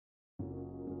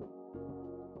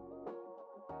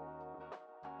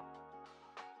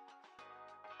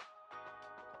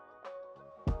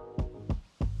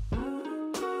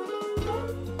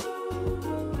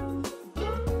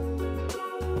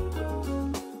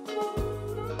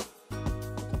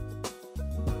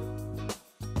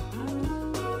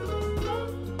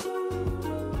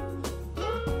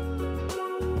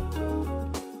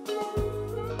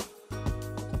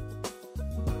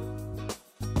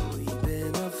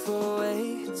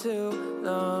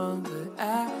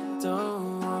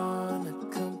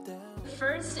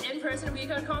in-person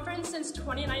WECode conference since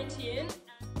 2019.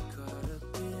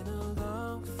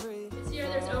 This year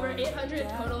there's over 800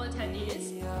 total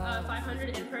attendees,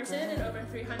 500 in-person and over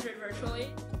 300 virtually.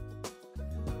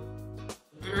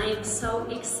 And I am so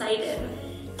excited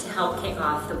to help kick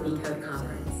off the WECode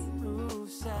conference.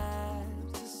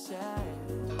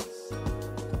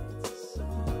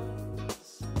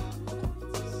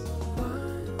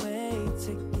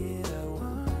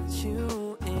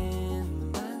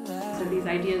 So these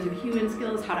ideas of human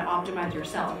skills, how to optimize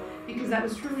yourself, because that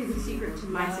was truly the secret to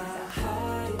my success.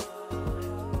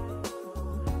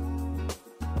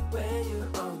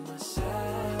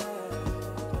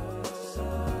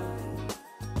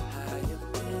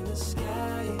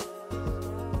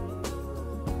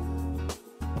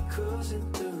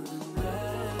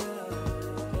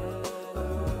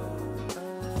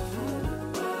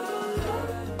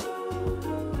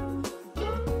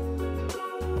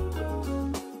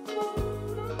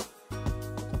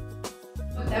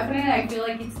 Definitely, I feel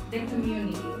like it's the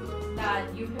community that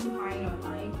you can find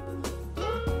online.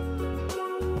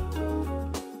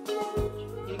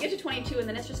 You get to 22 and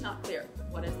then it's just not clear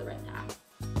what is the right path.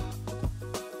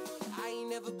 I ain't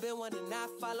never been one to not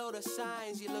follow the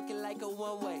signs. You're looking like a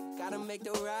one-way. Gotta make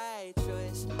the right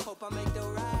choice. Hope I make the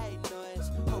right noise.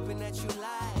 Hoping that you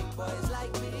like boys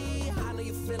like me. I know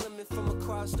you're feeling me from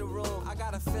across the room. I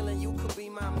got a feeling you could be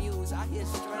my muse. I hear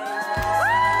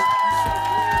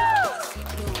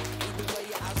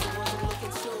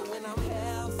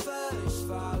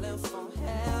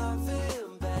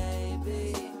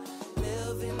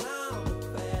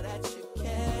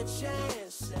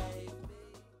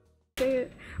Say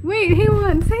it. Wait, hang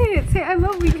on. Say it. Say I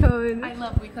love WECode. I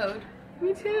love WECode.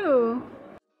 Me too.